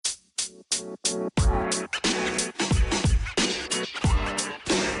So,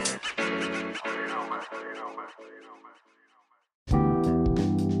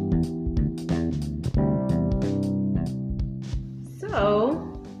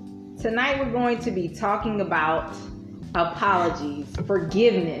 tonight we're going to be talking about apologies,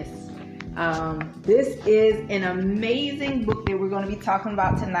 forgiveness. This is an amazing book that we're going to be talking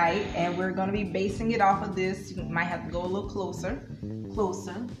about tonight, and we're going to be basing it off of this. You might have to go a little closer.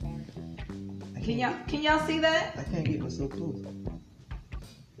 Can y'all see that? I can't get so close.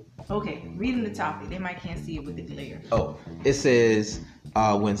 Okay, reading the topic. They might can't see it with the glare. Oh, it says,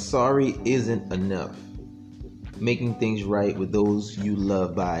 when sorry isn't enough. Making Things Right with Those You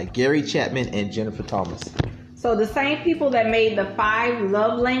Love by Gary Chapman and Jennifer Thomas. So the same people that made the 5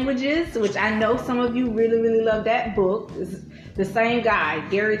 love languages, which I know some of you really, really love that book, is the same guy,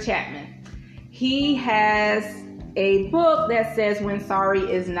 Gary Chapman. He has a book that says When Sorry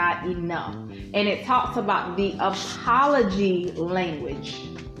Is Not Enough. And it talks about the apology language.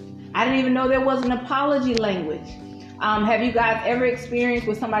 I didn't even know there was an apology language. Have you guys ever experienced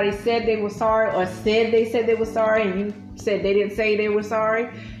where somebody said they were sorry or said they were sorry and you said they didn't say they were sorry?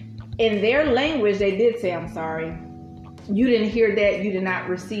 In their language, they did say, I'm sorry. You didn't hear that. You did not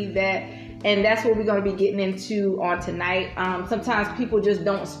receive that. And that's what we're going to be getting into on tonight. Sometimes people just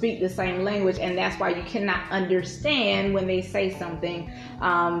don't speak the same language, and that's why you cannot understand when they say something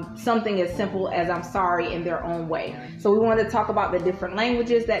as simple as I'm sorry in their own way. So we want to talk about the different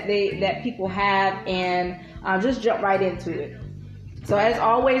languages that people have, and just jump right into it. So as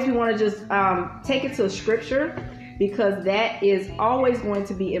always, we want to just take it to scripture, because that is always going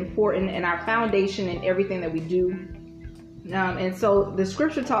to be important in our foundation in everything that we do. And so the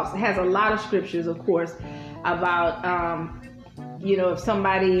scripture has a lot of scriptures, of course, about, if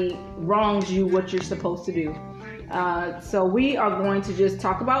somebody wrongs you, what you're supposed to do. So we are going to just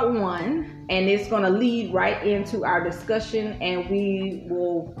talk about one, and it's going to lead right into our discussion, and we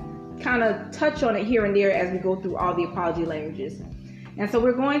will kind of touch on it here and there as we go through all the apology languages. And so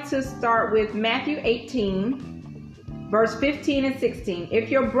we're going to start with Matthew 18, verse 15 and 16. If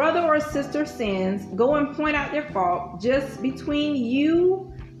your brother or sister sins, go and point out their fault just between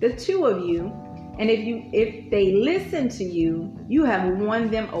you, the two of you. And if they listen to you, you have won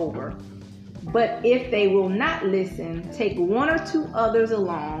them over. But if they will not listen, take 1 or 2 others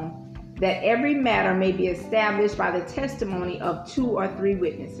along, that every matter may be established by the testimony of 2 or 3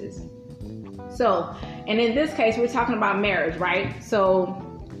 witnesses. So, and in this case, we're talking about marriage, right? So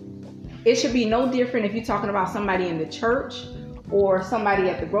it should be no different if you're talking about somebody in the church, or somebody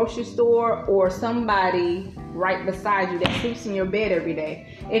at the grocery store, or somebody right beside you that sleeps in your bed every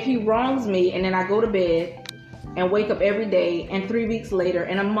day. If he wrongs me and then I go to bed and wake up every day, and 3 weeks later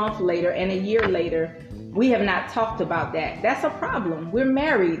and a month later and a year later, we have not talked about that, that's a problem. We're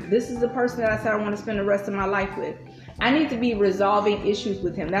married. This is the person that I said I want to spend the rest of my life with. I need to be resolving issues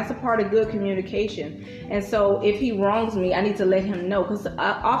with him. That's a part of good communication. And so if he wrongs me, I need to let him know, because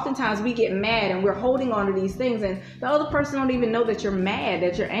oftentimes we get mad and we're holding on to these things, and the other person don't even know that you're mad,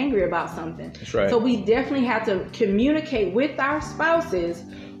 that you're angry about something. That's right. So we definitely have to communicate with our spouses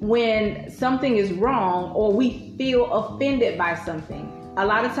when something is wrong or we feel offended by something. A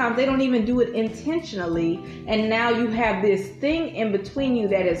lot of times they don't even do it intentionally, and now you have this thing in between you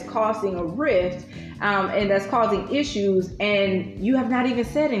that is causing a rift, and that's causing issues, and you have not even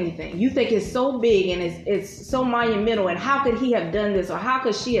said anything. You think it's so big and it's so monumental, and how could he have done this, or how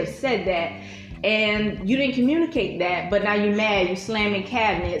could she have said that? And you didn't communicate that, but now you're mad, you're slamming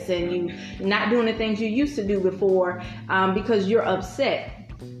cabinets, and you're not doing the things you used to do before because you're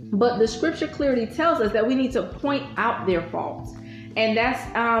upset. But the scripture clearly tells us that we need to point out their faults. And that's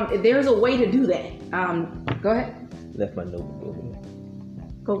there's a way to do that. Go ahead. Left my notebook over there.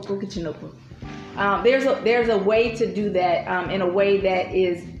 Go get your notebook. There's a way to do that in a way that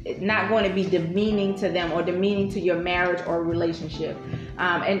is not going to be demeaning to them or demeaning to your marriage or relationship.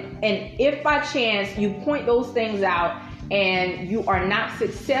 And if by chance you point those things out and you are not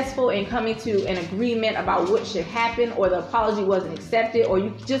successful in coming to an agreement about what should happen, or the apology wasn't accepted, or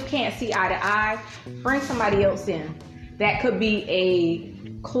you just can't see eye to eye, bring somebody else in. That could be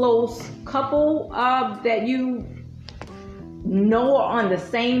a close couple that you know are on the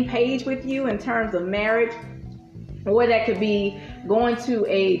same page with you in terms of marriage, or that could be going to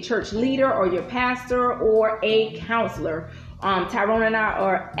a church leader or your pastor or a counselor. Tyrone and I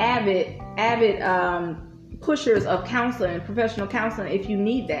are avid pushers of counseling, professional counseling, if you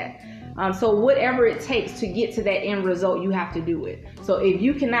need that. So whatever it takes to get to that end result, you have to do it. So if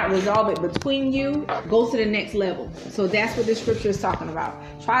you cannot resolve it between you, go to the next level. So that's what this scripture is talking about.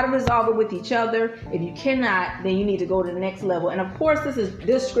 Try to resolve it with each other. If you cannot, then you need to go to the next level. And of course,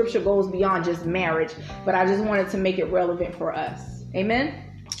 this scripture goes beyond just marriage, but I just wanted to make it relevant for us. Amen.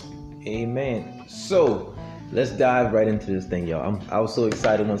 Amen. So let's dive right into this thing, y'all. I was so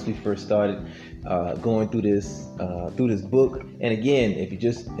excited once we first started going through this book. And again, if you're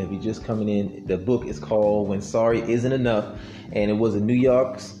just coming in, the book is called When Sorry Isn't Enough, and it was a New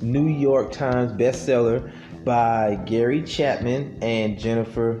York Times bestseller by Gary Chapman and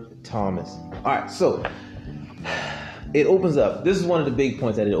Jennifer Thomas. All right, so it opens up. This is one of the big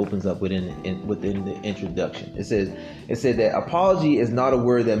points that it opens up within the introduction. It said that apology is not a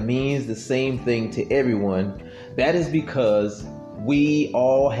word that means the same thing to everyone. That is because we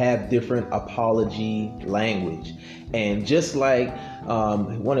all have different apology language. And just like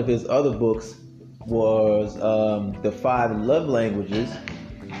one of his other books was the 5 love languages.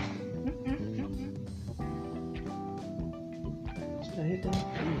 Did I hit that?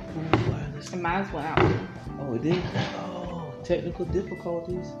 Mine went out. Oh, it did? Oh, technical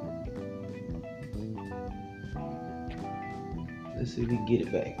difficulties. Let's see if we can get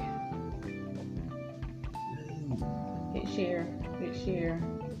it back. Hit share,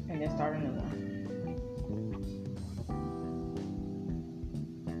 and then start another one.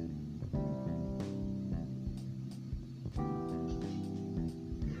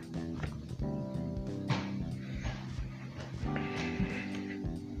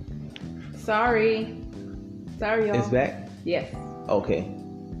 Sorry, y'all. It's back? Yes. Okay.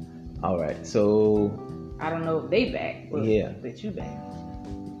 All right. So I don't know if they back. But yeah. But you back.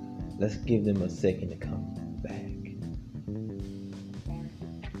 Let's give them a second to come back.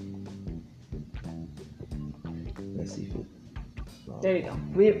 Let's see if it. There you go.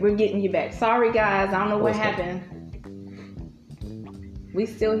 We're getting you back. Sorry, guys. I don't know what happened. We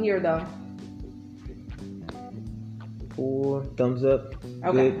still here though. 4 thumbs up.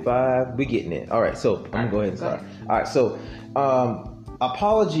 Okay. Good. 5. We're getting it. All right. So I'm gonna go ahead and start. All right. So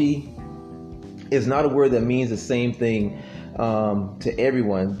apology is not a word that means the same thing to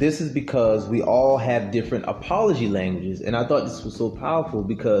everyone. This is because we all have different apology languages, and I thought this was so powerful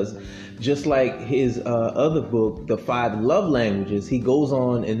because just like his other book, The 5 Love Languages, he goes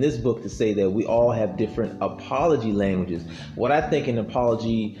on in this book to say that we all have different apology languages. What I think an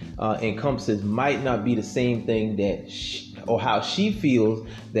apology encompasses might not be the same thing that or how she feels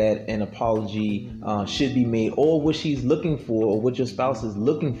that an apology should be made, or what she's looking for, or what your spouse is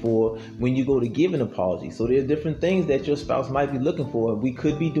looking for when you go to give an apology. So there are different things that your spouse might be looking for. We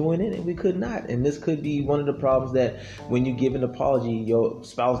could be doing it and we could not. And this could be one of the problems, that when you give an apology, your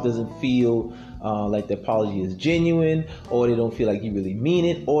spouse doesn't feel like the apology is genuine, or they don't feel like you really mean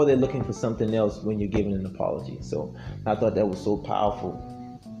it, or they're looking for something else when you're giving an apology. So I thought that was so powerful.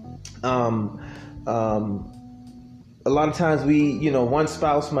 A lot of times one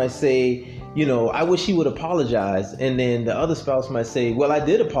spouse might say, I wish he would apologize. And then the other spouse might say, well, I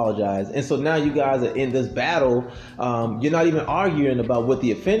did apologize. And so now you guys are in this battle. You're not even arguing about what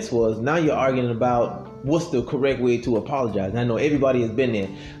the offense was. Now you're arguing about what's the correct way to apologize. And I know everybody has been there.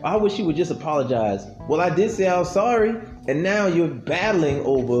 I wish you would just apologize. Well, I did say I was sorry. And now you're battling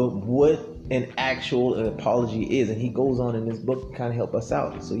over what an actual apology is. And he goes on in this book to kind of help us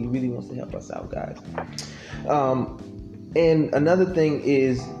out. So he really wants to help us out, guys. And another thing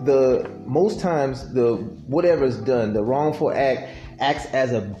is, most times the whatever is done, the wrongful act acts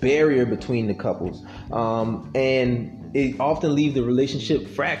as a barrier between the couples, and it often leaves the relationship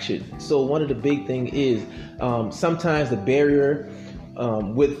fractured. So one of the big thing is sometimes the barrier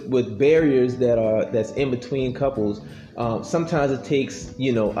with barriers that's in between couples. Sometimes it takes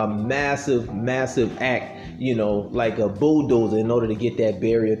a massive act, like a bulldozer, in order to get that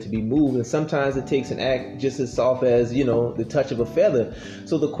barrier to be moved. And sometimes it takes an act just as soft as the touch of a feather.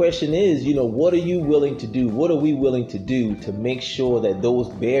 So the question is, what are you willing to do? What are we willing to do to make sure that those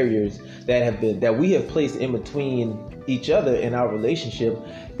barriers that we have placed in between each other in our relationship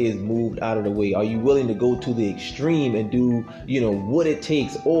is moved out of the way? Are you willing to go to the extreme and do what it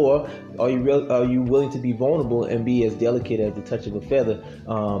takes, or are you willing to be vulnerable and be as delicate as the touch of a feather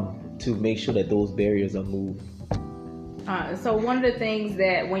to make sure that those barriers are moved? So one of the things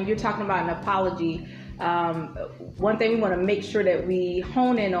that when you're talking about an apology, one thing we want to make sure that we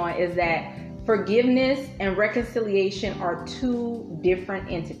hone in on is that forgiveness and reconciliation are 2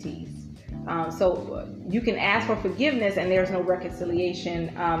 different entities. So you can ask for forgiveness and there's no reconciliation,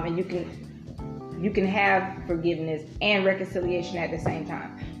 and you can have forgiveness and reconciliation at the same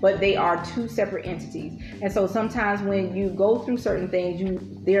time. but they are two separate entities. And so sometimes when you go through certain things,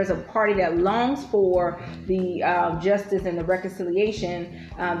 there's a party that longs for the justice and the reconciliation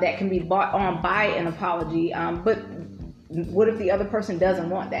that can be bought on by an apology. But what if the other person doesn't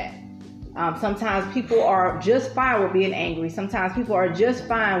want that? Sometimes people are just fine with being angry. Sometimes people are just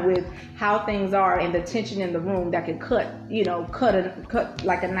fine with how things are and the tension in the room that can cut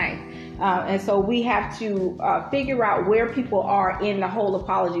like a knife. And so we have to figure out where people are in the whole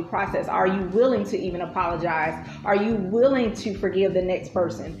apology process. Are you willing to even apologize? Are you willing to forgive the next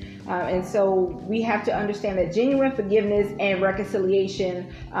person? And so we have to understand that genuine forgiveness and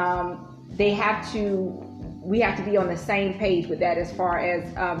reconciliation, we have to be on the same page with that as far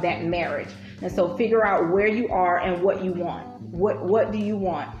as that marriage. And so figure out where you are and what you want. What do you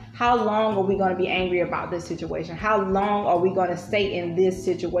want? How long are we going to be angry about this situation? How long are we going to stay in this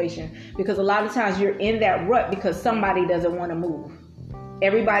situation? Because a lot of times you're in that rut because somebody doesn't want to move.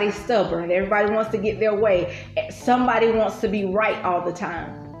 Everybody's stubborn. Everybody wants to get their way. Somebody wants to be right all the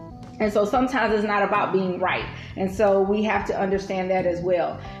time. And so sometimes it's not about being right. And so we have to understand that as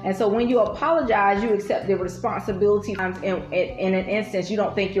well. And so when you apologize, you accept the responsibility. In an instance, you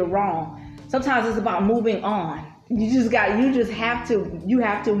don't think you're wrong. Sometimes it's about moving on. You have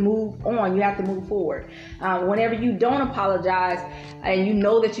to move on. You have to move forward. Whenever you don't apologize and you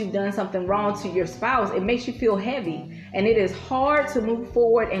know that you've done something wrong to your spouse, it makes you feel heavy. And it is hard to move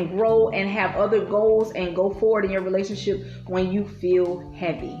forward and grow and have other goals and go forward in your relationship when you feel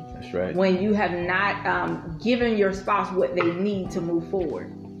heavy. That's right. When you have not given your spouse what they need to move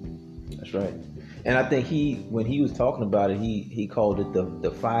forward. That's right. And I think when he was talking about it, he called it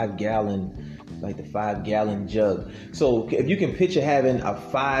the 5 gallon, like the 5 gallon jug. So if you can picture having a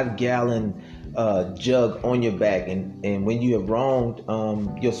 5 gallon jug on your back, and when you have wronged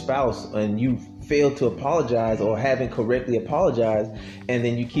your spouse and you failed to apologize or haven't correctly apologized, and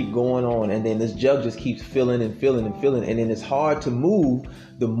then you keep going on, and then this jug just keeps filling and filling and filling, and then it's hard to move.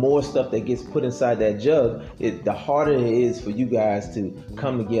 The more stuff that gets put inside that jug, the harder it is for you guys to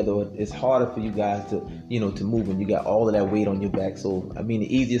come together. It's harder for you guys to move when you got all of that weight on your back. So I mean,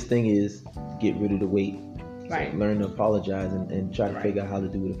 the easiest thing is get rid of the weight. Right. So learn to apologize and try to figure out how to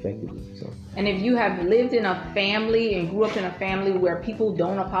do it effectively. So. And if you have lived in a family and grew up in a family where people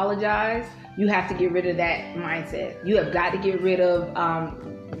don't apologize, you have to get rid of that mindset. You have got to get rid of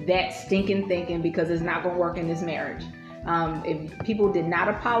that stinking thinking, because it's not going to work in this marriage. If people did not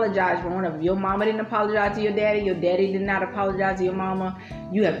apologize growing up, your mama didn't apologize to your daddy did not apologize to your mama,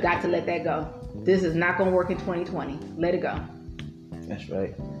 you have got to let that go. This is not going to work in 2020. Let it go. That's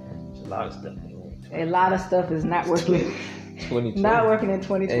right. There's a lot of stuff. A lot of stuff is not working. 2020. Not working in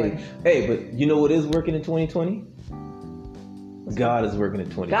 2020. Hey, but you know what is working in 2020? God is working in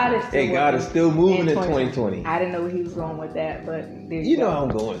 2020. God is still moving in 2020. I didn't know where he was going with that, but you know how I'm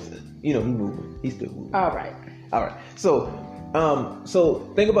going. He's moving. He's still moving. All right. So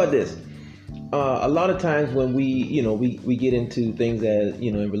think about this. A lot of times when we get into things that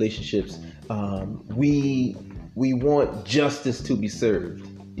in relationships, we want justice to be served.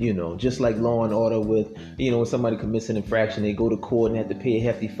 Just like Law and Order with, when somebody commits an infraction, they go to court and have to pay a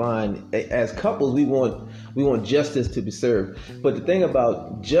hefty fine. As couples, we want justice to be served. But the thing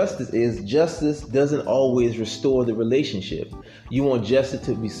about justice is justice doesn't always restore the relationship. You want justice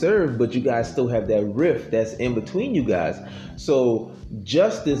to be served, but you guys still have that rift that's in between you guys. So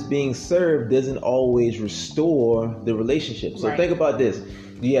justice being served doesn't always restore the relationship. So Think about this.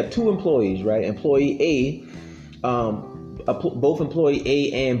 You have 2 employees, right? Employee A, both employee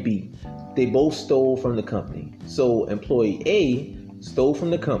A and B, they both stole from the company. So employee A stole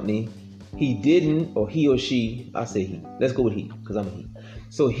from the company. He didn't, or he or she, I say he. Let's go with he, because I'm a he.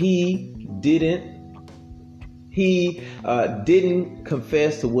 So he didn't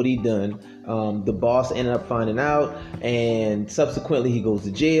confess to what he done. The boss ended up finding out, and subsequently he goes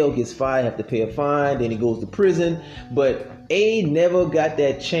to jail, gets fired, have to pay a fine, then he goes to prison. But A never got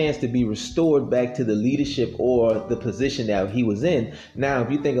that chance to be restored back to the leadership or the position that he was in. Now,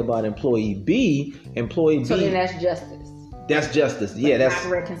 if you think about employee B. So then that's justice. That's justice. Yeah, that's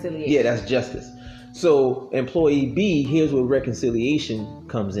not reconciliation. Yeah, that's justice. So employee B, here's where reconciliation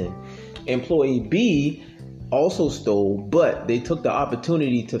comes in. Employee B also stole, but they took the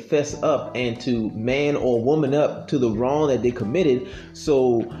opportunity to fess up and to man or woman up to the wrong that they committed.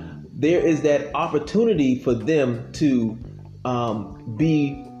 So there is that opportunity for them to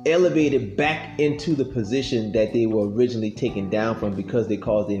be elevated back into the position that they were originally taken down from because they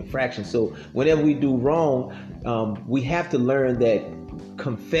caused the infraction. So whenever we do wrong, we have to learn that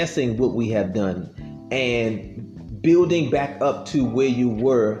confessing what we have done and building back up to where you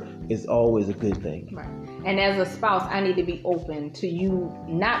were is always a good thing. Right. And as a spouse, I need to be open to you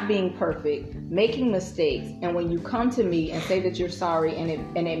not being perfect, making mistakes. And when you come to me and say that you're sorry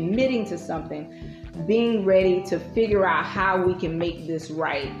and admitting to something, being ready to figure out how we can make this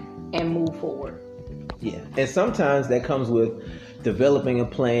right and move forward. Yeah. And sometimes that comes with developing a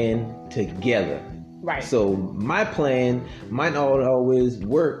plan together. Right. So my plan might not always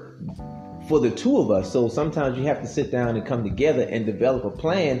work for the two of us. So sometimes you have to sit down and come together and develop a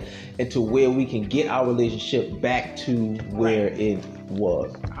plan into where we can get our relationship back to where it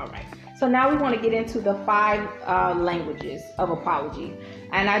was. All right. So now we want to get into the 5 languages of apology.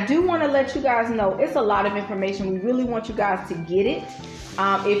 And I do want to let you guys know it's a lot of information. We really want you guys to get it.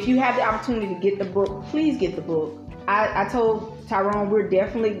 If you have the opportunity to get the book, please get the book. I told Tyrone we're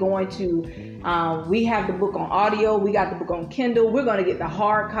definitely going to, we have the book on audio, we got the book on Kindle, we're going to get the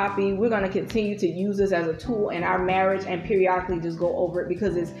hard copy, we're going to continue to use this as a tool in our marriage and periodically just go over it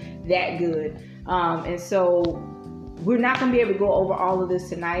because it's that good. And so we're not going to be able to go over all of this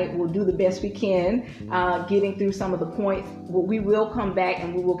tonight. We'll do the best we can getting through some of the points. But we will come back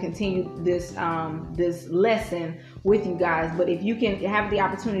and we will continue this this lesson with you guys. But if you can have the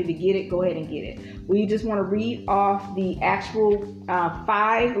opportunity to get it, go ahead and get it. We just want to read off the actual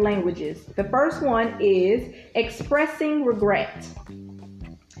 5 languages. The first one is expressing regret.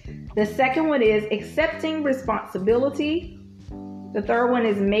 The second one is accepting responsibility. The third one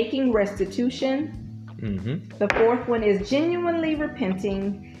is making restitution. Mm-hmm. The fourth one is genuinely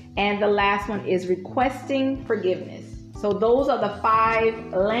repenting. And the last one is requesting forgiveness. So those are the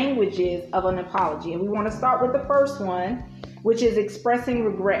 5 languages of an apology. And we want to start with the first one, which is expressing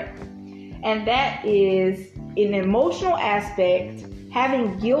regret. And that is an emotional aspect,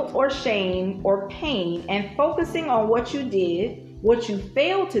 having guilt or shame or pain and focusing on what you did, what you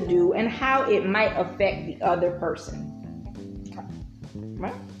failed to do, and how it might affect the other person.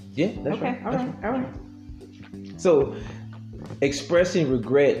 Right? Yeah, that's okay. right. All right. So expressing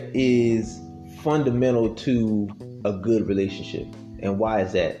regret is fundamental to a good relationship. And why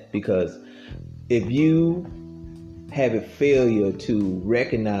is that? Because if you have a failure to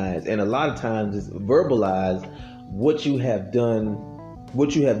recognize and a lot of times just verbalize what you have done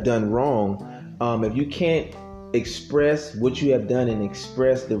wrong, if you can't express what you have done and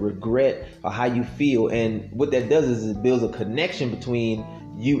express the regret or how you feel, and what that does is it builds a connection between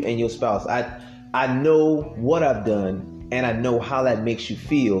you and your spouse. I know what I've done and I know how that makes you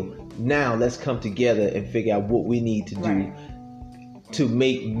feel. Now let's come together and figure out what we need to do to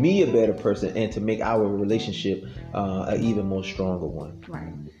make me a better person and to make our relationship an even more stronger one.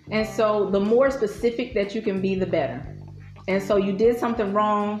 Right. And so the more specific that you can be, the better. And so you did something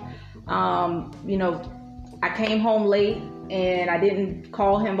wrong. I came home late and I didn't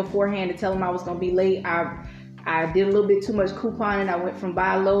call him beforehand to tell him I was going to be late. I did a little bit too much couponing. I went from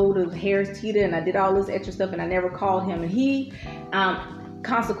buy low to Harris Teeter and I did all this extra stuff and I never called him. And he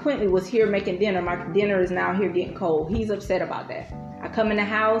consequently was here making dinner. My dinner is now here getting cold. He's upset about that. I come in the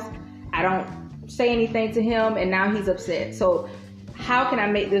house, I don't say anything to him, and now he's upset. So how can I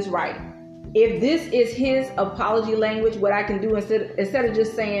make this right? If this is his apology language, what I can do instead of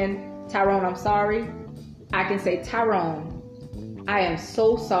just saying, Tyrone, I'm sorry, I can say, Tyrone, I am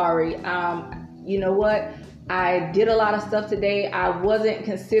so sorry. You know what? I did a lot of stuff today. I wasn't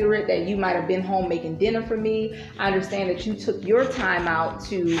considerate that you might have been home making dinner for me. I understand that you took your time out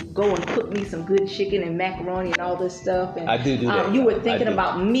to go and cook me some good chicken and macaroni and all this stuff. And I do that. You were thinking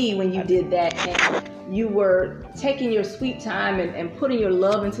about me when you did that. And you were taking your sweet time and putting your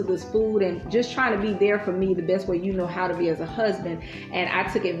love into this food and just trying to be there for me the best way you know how to be as a husband. And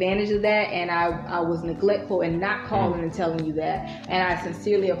I took advantage of that, and I was neglectful and not calling and telling you that. And I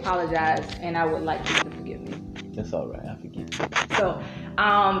sincerely apologize, and I would like you to forgive me. That's all right. I forgive you. So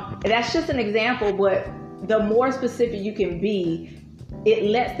that's just an example, but the more specific you can be, it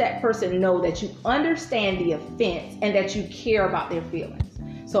lets that person know that you understand the offense and that you care about their feelings.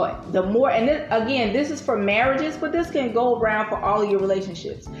 So the more, and this is for marriages, but this can go around for all of your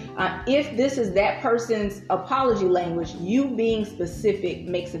relationships. If this is that person's apology language, you being specific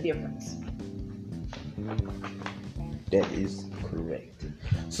makes a difference. That is correct.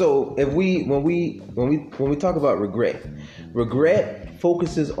 So when we talk about regret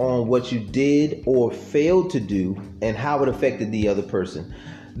focuses on what you did or failed to do and how it affected the other person.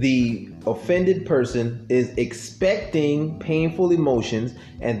 The offended person is expecting painful emotions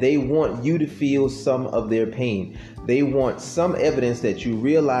and they want you to feel some of their pain. They want some evidence that you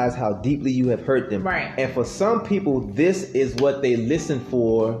realize how deeply you have hurt them. Right. And for some people, this is what they listen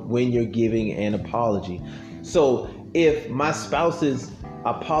for when you're giving an apology. So if my spouse's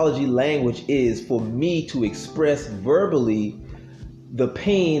apology language is for me to express verbally the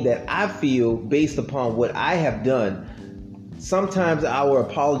pain that I feel based upon what I have done. Sometimes our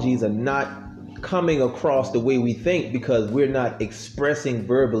apologies are not coming across the way we think because we're not expressing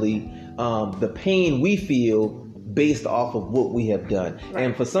verbally the pain we feel based off of what we have done. Right.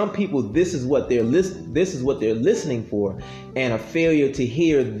 And for some people, this is what they're listening for, and a failure to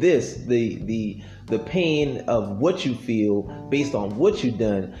hear the pain of what you feel based on what you've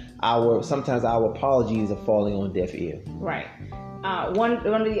done. Sometimes our apologies are falling on deaf ear. Right. One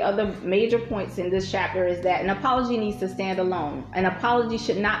of the other major points in this chapter is that an apology needs to stand alone. An apology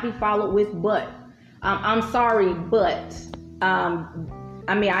should not be followed with "but." I'm sorry, but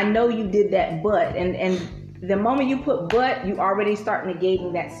I know you did that, but and the moment you put "but," you already start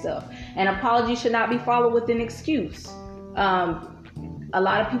negating that stuff. An apology should not be followed with an excuse. A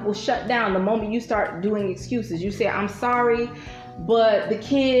lot of people shut down the moment you start doing excuses. You say, "I'm sorry, but the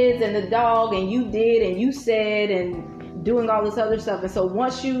kids and the dog and you did and you said," and doing all this other stuff. And so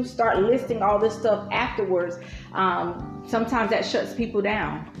once you start listing all this stuff afterwards, sometimes that shuts people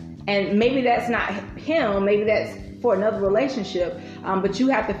down. And maybe that's not him, maybe that's for another relationship, but you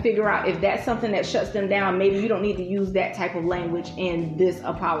have to figure out if that's something that shuts them down. Maybe you don't need to use that type of language in this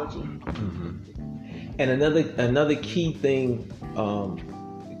apology. Mm-hmm. And another key thing,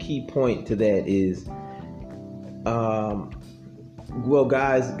 key point to that is,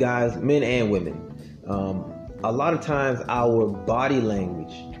 guys, men and women, a lot of times our body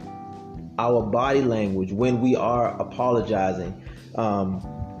language when we are apologizing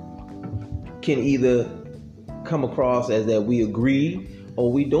can either come across as that we agree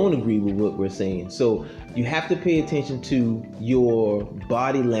or we don't agree with what we're saying. So you have to pay attention to your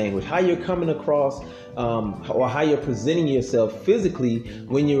body language, how you're coming across, or how you're presenting yourself physically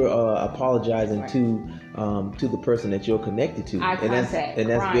when you're apologizing to the person that you're connected to. And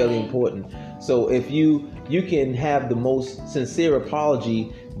that's really important. So if you can have the most sincere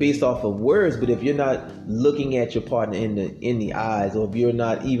apology based off of words, but if you're not looking at your partner in the eyes, or if you're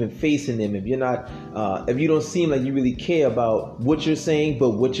not even facing them, if you don't seem like you really care about what you're saying,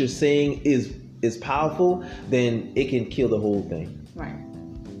 but what you're saying is powerful, then it can kill the whole thing. Right.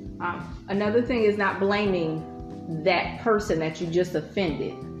 Another thing is not blaming that person that you just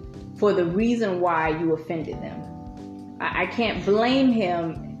offended for the reason why you offended them. I can't blame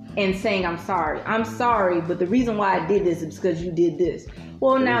him and saying, I'm sorry, but the reason why I did this is because you did this.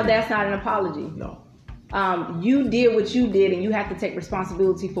 Well, now that's not an apology. No. You did what you did, and you have to take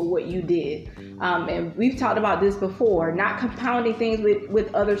responsibility for what you did. And we've talked about this before, not compounding things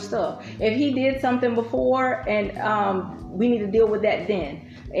with other stuff. If he did something before, and we need to deal with that then.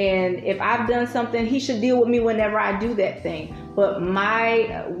 And if I've done something, he should deal with me whenever I do that thing. But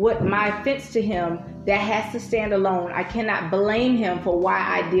my offense to him, that has to stand alone. I cannot blame him for why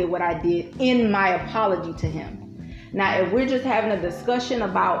I did what I did in my apology to him. Now, if we're just having a discussion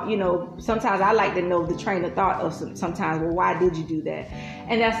about, sometimes I like to know the train of thought of sometimes, well, why did you do that?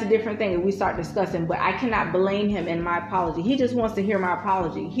 And that's a different thing that we start discussing, but I cannot blame him in my apology. He just wants to hear my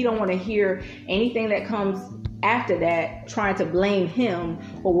apology. He don't want to hear anything that comes after that trying to blame him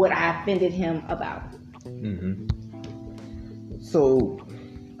for what I offended him about. Mm-hmm. So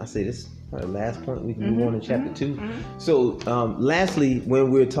I say this the last point, we can move on to chapter 2. Mm-hmm. So lastly,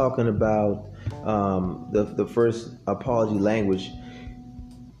 when we're talking about the first apology language,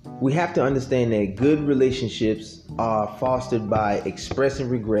 we have to understand that good relationships are fostered by expressing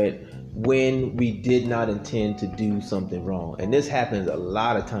regret when we did not intend to do something wrong. And this happens a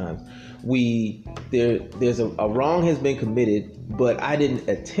lot of times. There's a wrong has been committed, but I didn't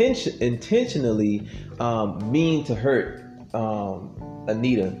intentionally mean to hurt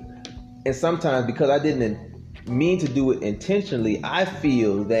Anita. And sometimes because I didn't mean to do it intentionally, I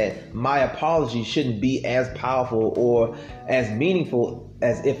feel that my apology shouldn't be as powerful or as meaningful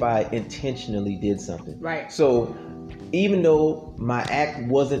as if I intentionally did something. Right. So even though my act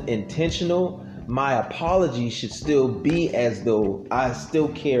wasn't intentional, my apology should still be as though I still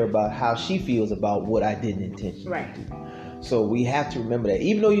care about how she feels about what I didn't intentionally do. So we have to remember that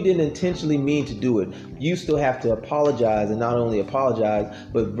even though you didn't intentionally mean to do it, you still have to apologize, and not only apologize,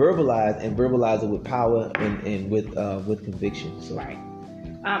 but verbalize it with power and with conviction. So. Right.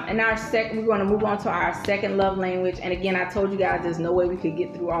 And we're going to move on to our second love language. And again, I told you guys there's no way we could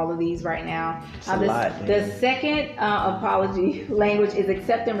get through all of these right now. The second apology language is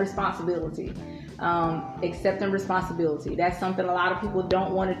accepting responsibility. Accepting responsibility. That's something a lot of people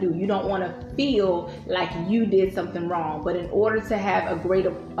don't want to do. You don't want to feel like you did something wrong. But in order to have a great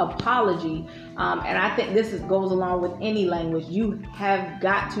apology, and I think this goes along with any language, you have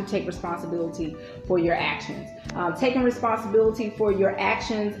got to take responsibility for your actions. Taking responsibility for your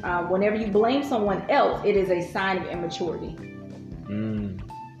actions, whenever you blame someone else, it is a sign of immaturity.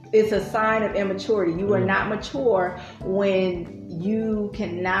 It's a sign of immaturity. You are not mature when you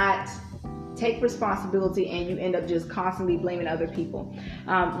cannot take responsibility and you end up just constantly blaming other people.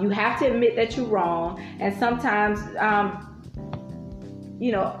 You have to admit that you're wrong, and sometimes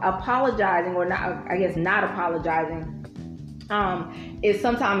apologizing, or not, I guess not apologizing, is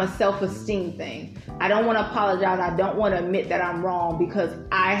sometimes a self-esteem thing. I don't want to apologize. I don't want to admit that I'm wrong because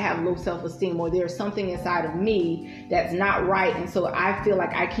I have low self-esteem, or there's something inside of me that's not right, and so I feel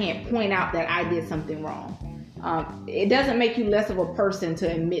like I can't point out that I did something wrong. It doesn't make you less of a person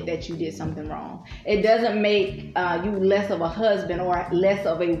to admit that you did something wrong. It doesn't make you less of a husband or less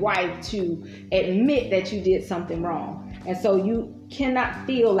of a wife to admit that you did something wrong. And so you cannot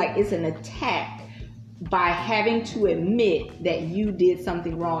feel like it's an attack by having to admit that you did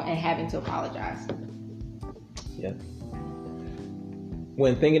something wrong and having to apologize. Yeah.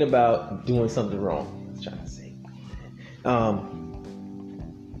 When thinking about doing something wrong, I was trying to say.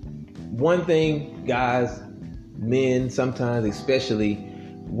 One thing, guys, men sometimes especially,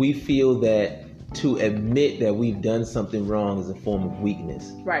 we feel that to admit that we've done something wrong is a form of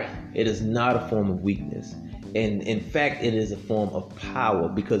weakness. Right. It is not a form of weakness. And in fact, it is a form of power,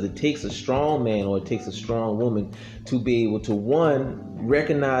 because it takes a strong man or it takes a strong woman to be able to, one,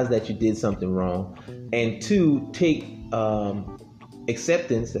 recognize that you did something wrong, and two, take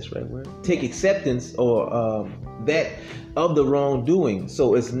acceptance, that's the right word, take acceptance or that of the wrongdoing.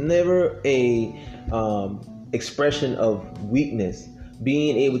 So it's never a expression of weakness.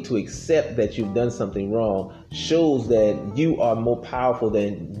 Being able to accept that you've done something wrong shows that you are more powerful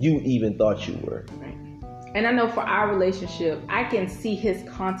than you even thought you were. Right. And I know for our relationship, I can see his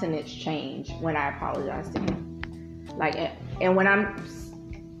countenance change when I apologize to him. Like, and when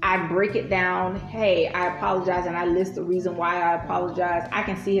I break it down, hey, I apologize, and I list the reason why I apologize, I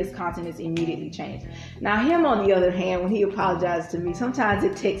can see his countenance immediately change. Now, him, on the other hand, when he apologizes to me, sometimes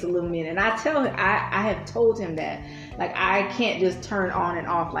it takes a little minute. And I tell him, I have told him that, like, I can't just turn on and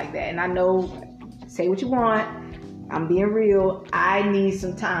off like that. And I know, say what you want, I'm being real, I need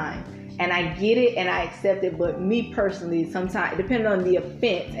some time. And I get it and I accept it, but me personally, sometimes, depending on the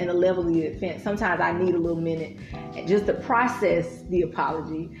offense and the level of the offense, sometimes I need a little minute just to process the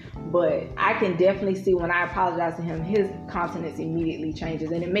apology. But I can definitely see when I apologize to him, his countenance immediately changes.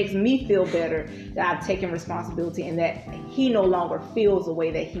 And it makes me feel better that I've taken responsibility and that he no longer feels the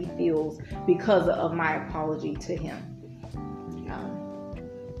way that he feels because of my apology to him.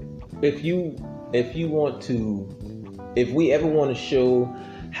 If we ever want to show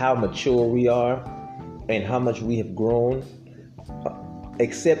how mature we are and how much we have grown,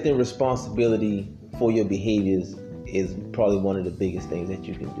 accepting responsibility for your behaviors is probably one of the biggest things that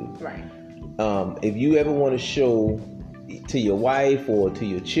you can do. Right. If you ever want to show to your wife or to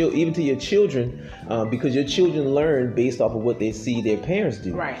your even to your children, because your children learn based off of what they see their parents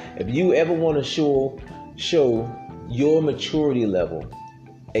do. Right. If you ever want to show your maturity level,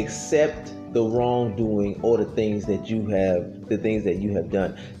 accept the wrongdoing or the things that you have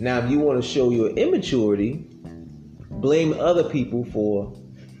done. Now, if you want to show your immaturity, blame other people for.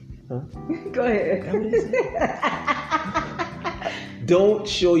 Go ahead. Don't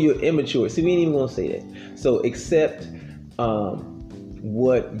show your immaturity. See, we ain't even gonna say that. So accept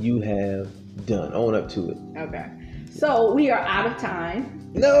what you have done. Own up to it. Okay. So we are out of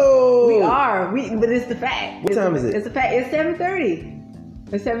time. No, we are. But it's the fact. What time is it? It's the fact. It's 7:30.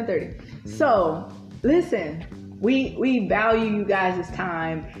 It's 7:30. So, listen, we value you guys'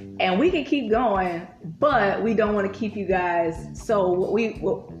 time, and we can keep going, but we don't want to keep you guys. So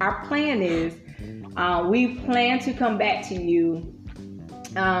our plan is, we plan to come back to you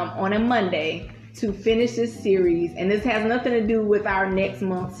on a Monday to finish this series, and this has nothing to do with our next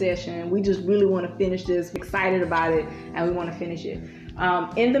month session. We just really want to finish this. We're excited about it, and we want to finish it.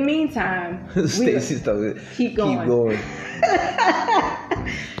 In the meantime, Stacy's talking. Keep going. Keep going.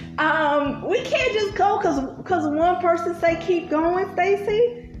 We can't just go because one person say keep going,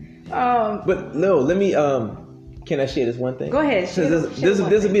 Stacy. But no, let me. Can I share this one thing? Go ahead. This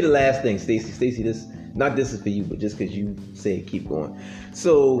will be the last thing, Stacy. Stacy, this is for you, but just because you said keep going.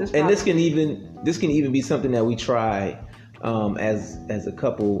 So, this can even be something that we try as a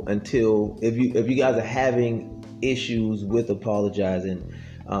couple until if you guys are having issues with apologizing,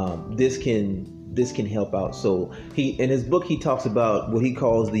 this can help out. So in his book he talks about what he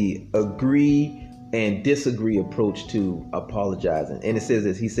calls the agree and disagree approach to apologizing, and it says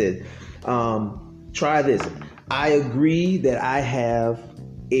this. He said, try this. I agree that I have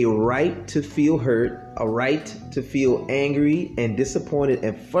a right to feel hurt, a right to feel angry and disappointed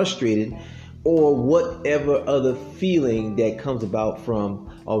and frustrated, or whatever other feeling that comes about from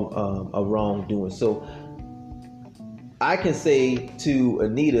a wrongdoing. So I can say to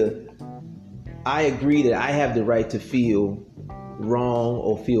Anita, I agree that I have the right to feel wrong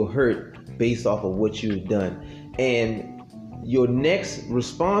or feel hurt based off of what you've done. And your next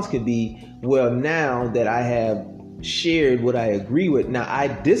response could be, well, now that I have shared what I agree with, now I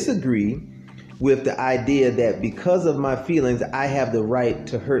disagree with the idea that because of my feelings, I have the right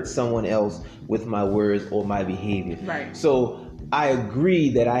to hurt someone else with my words or my behavior. Right. So I agree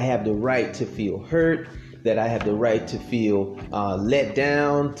that I have the right to feel hurt, that I have the right to feel let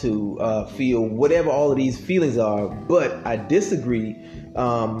down, to feel whatever all of these feelings are. But I disagree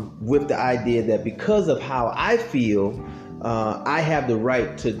with the idea that because of how I feel, I have the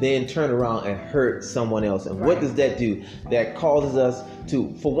right to then turn around and hurt someone else. And what does that do? That causes us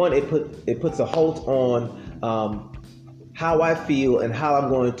to, for one, it puts a halt on how I feel and how I'm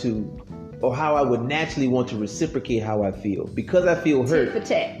going to, or how I would naturally want to reciprocate how I feel. Because I feel hurt. Tit for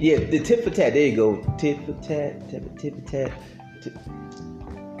tat. Yeah, the tit for tat. There you go. Tit for tat, tit for tat.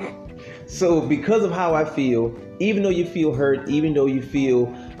 So because of how I feel, even though you feel hurt, even though you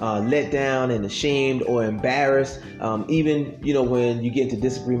feel let down and ashamed or embarrassed, even, you know, when you get into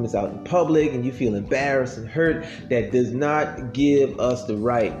disagreements out in public and you feel embarrassed and hurt, that does not give us the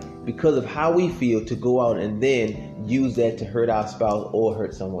right, because of how we feel, to go out and then use that to hurt our spouse or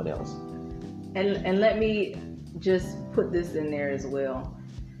hurt someone else. And let me just put this in there as well.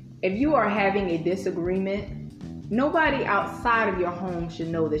 If you are having a disagreement, nobody outside of your home should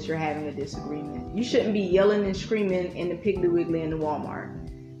know that you're having a disagreement. You shouldn't be yelling and screaming in the Piggly Wiggly in the Walmart.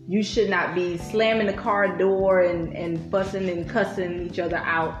 You should not be slamming the car door and fussing and cussing each other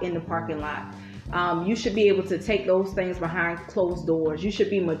out in the parking lot. You should be able to take those things behind closed doors. You should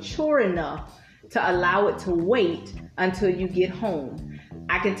be mature enough to allow it to wait until you get home.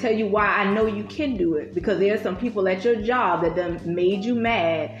 I can tell you why I know you can do it, because there's some people at your job that done made you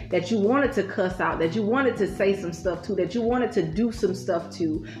mad, that you wanted to cuss out, that you wanted to say some stuff to, that you wanted to do some stuff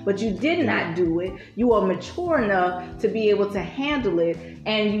to, but you did not do it. You are mature enough to be able to handle it,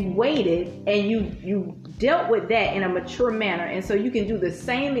 and you waited and you dealt with that in a mature manner. And so you can do the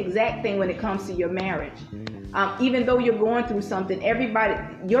same exact thing when it comes to your marriage. Even though you're going through something,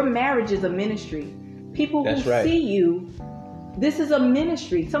 your marriage is a ministry. People who see you, this is a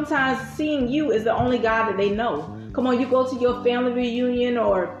ministry. Sometimes seeing you is the only God that they know. Come on, you go to your family reunion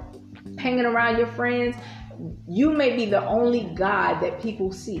or hanging around your friends, you may be the only God that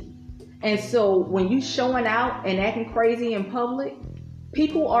people see. And so when you showing out and acting crazy in public,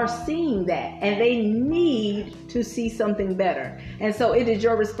 people are seeing that and they need to see something better. And so it is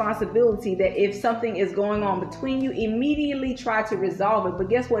your responsibility that if something is going on between you, immediately try to resolve it. But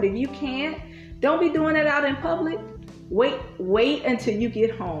guess what? If you can't, don't be doing it out in public. Wait until you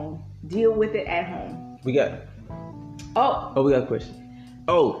get home. Deal with it at home. We got a question.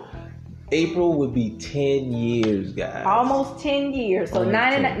 April would be 10 years, guys. Almost 10 years. So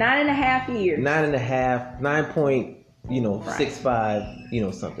nine and a half years.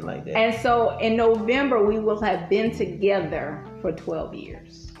 9.65, something like that. And so in November, we will have been together for 12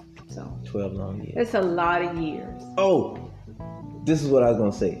 years. So 12 long years. That's a lot of years. Oh, this is what I was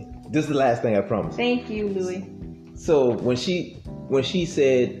going to say. This is the last thing I promise. Thank you, Louis. So when she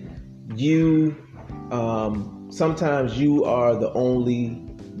said you, sometimes you are the only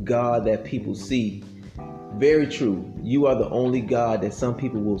God that people see. Very true. You are the only God that some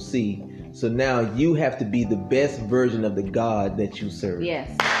people will see. So now you have to be the best version of the God that you serve. Yes.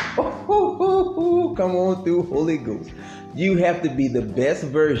 Come on through, Holy Ghost. You have to be the best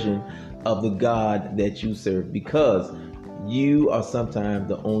version of the God that you serve, because you are sometimes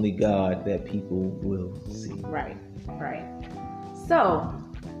the only God that people will see. Right. So,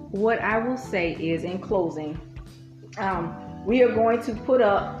 what I will say is, in closing, we are going to put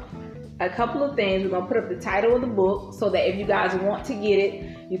up a couple of things. We're going to put up the title of the book so that if you guys want to get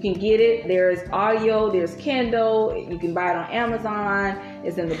it, you can get it. There's audio, there's Kindle. You can buy it on Amazon.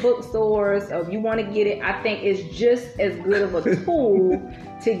 It's in the bookstores. So if you want to get it, I think it's just as good of a tool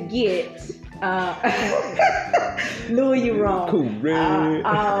to get. Louis, you wrong.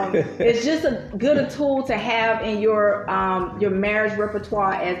 It's just a tool to have in your marriage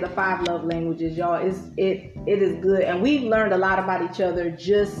repertoire as the 5 love languages, y'all. It is good, and we've learned a lot about each other.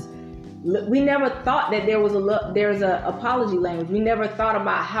 We never thought that there's a apology language. We never thought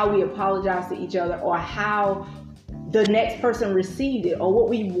about how we apologize to each other, or how the next person received it, or what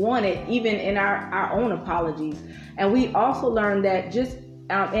we wanted, even in our own apologies. And we also learned that just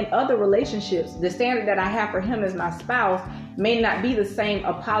in other relationships, the standard that I have for him as my spouse may not be the same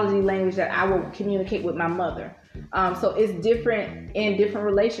apology language that I will communicate with my mother. So it's different in different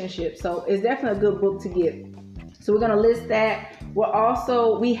relationships. So it's definitely a good book to get. So we're going to list that.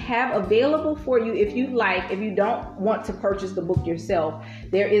 We have available for you, if you don't want to purchase the book yourself,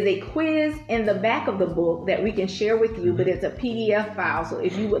 there is a quiz in the back of the book that we can share with you, but it's a PDF file. So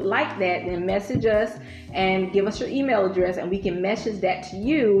if you would like that, then message us and give us your email address, and we can message that to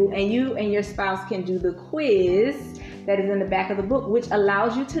you, and you and your spouse can do the quiz that is in the back of the book, which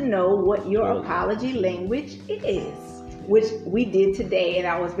allows you to know what your apology language is, which we did today. And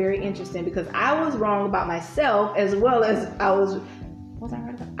I was very interesting because I was wrong about myself as well as I was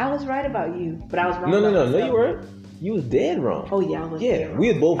right about you, but I was wrong about myself. No, you weren't. You was dead wrong. Oh yeah, I was dead wrong.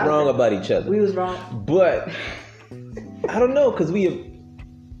 We were both wrong about each other. We was wrong. But I don't know, because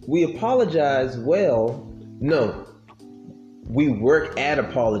we apologize well. No. We work at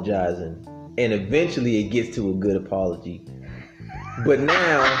apologizing, and eventually it gets to a good apology. But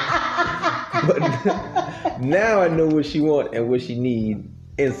now I know what she wants and what she needs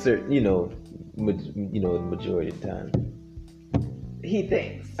in certain, the majority of the time. He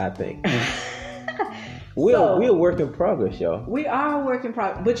thinks. I think. We're a work in progress, y'all. We are a work in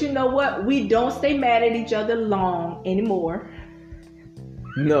progress. But you know what? We don't stay mad at each other long anymore.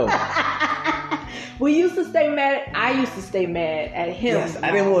 No. I used to stay mad at him. Yes,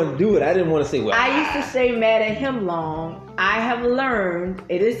 I didn't want to do it. I didn't want to say, well, I used to stay mad at him long. I have learned,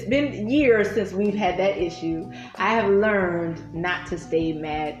 it has been years since we've had that issue. I have learned not to stay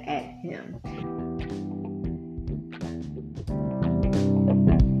mad at him.